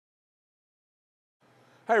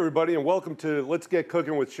Hi everybody and welcome to Let's Get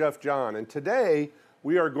Cooking with Chef John. And today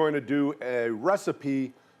we are going to do a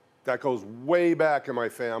recipe that goes way back in my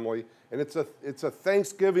family, and it's a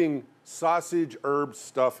Thanksgiving sausage herb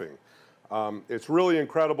stuffing. It's really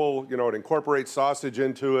incredible. You know, it incorporates sausage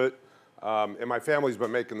into it, and my family's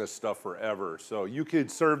been making this stuff forever. So you could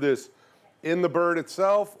serve this in the bird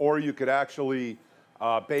itself, or you could actually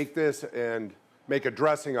bake this and make a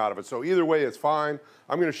dressing out of it. So either way, it's fine.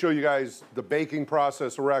 I'm going to show you guys the baking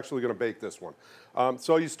process. So we're actually going to bake this one.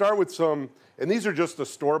 So you start with some, and these are just the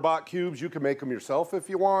store-bought cubes. You can make them yourself if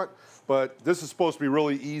you want, but this is supposed to be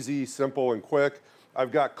really easy, simple, and quick.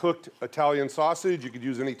 I've got cooked Italian sausage. You could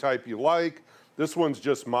use any type you like. This one's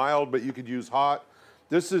just mild, but you could use hot.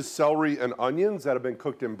 This is celery and onions that have been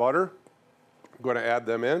cooked in butter. I'm going to add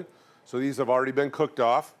them in. So these have already been cooked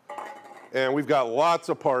off. And we've got lots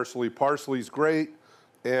of parsley. Parsley's great.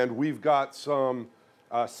 And we've got some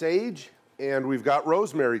sage, and we've got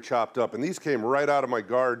rosemary chopped up. And these came right out of my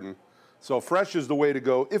garden. So fresh is the way to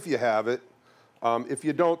go if you have it. If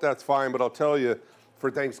you don't, that's fine. But I'll tell you,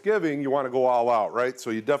 for Thanksgiving, you want to go all out, right? So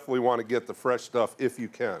you definitely want to get the fresh stuff if you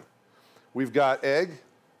can. We've got egg.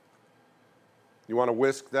 You want to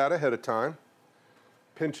whisk that ahead of time.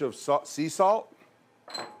 Pinch of sea salt.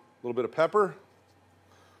 A little bit of pepper.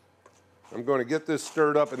 I'm going to get this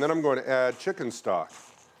stirred up, and then I'm going to add chicken stock.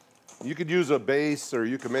 You could use a base, or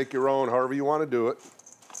you can make your own, however you want to do it.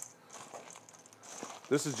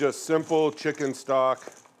 This is just simple chicken stock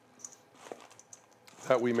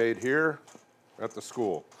that we made here at the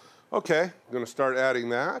school. Okay, I'm going to start adding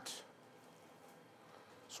that.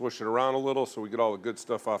 Swish it around a little so we get all the good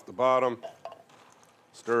stuff off the bottom.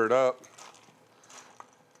 Stir it up.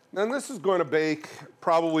 Then this is going to bake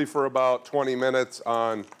probably for about 20 minutes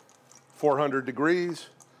on 400 degrees,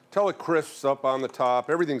 till it crisps up on the top.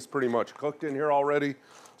 Everything's pretty much cooked in here already,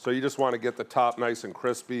 so you just want to get the top nice and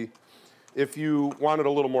crispy. If you want it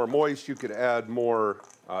a little more moist, you could add more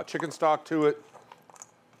chicken stock to it.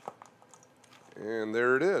 And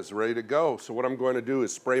there it is, ready to go. So what I'm going to do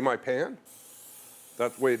is spray my pan.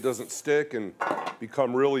 That way it doesn't stick and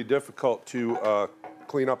become really difficult to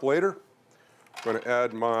clean up later. I'm going to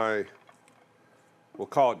add my, we'll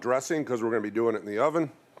call it dressing because we're going to be doing it in the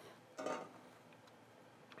oven.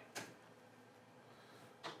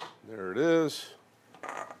 There it is.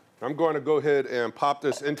 I'm going to go ahead and pop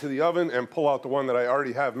this into the oven and pull out the one that I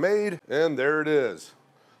already have made. And there it is.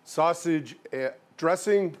 Sausage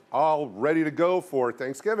dressing all ready to go for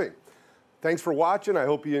Thanksgiving. Thanks for watching. I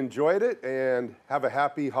hope you enjoyed it and have a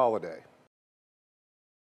happy holiday.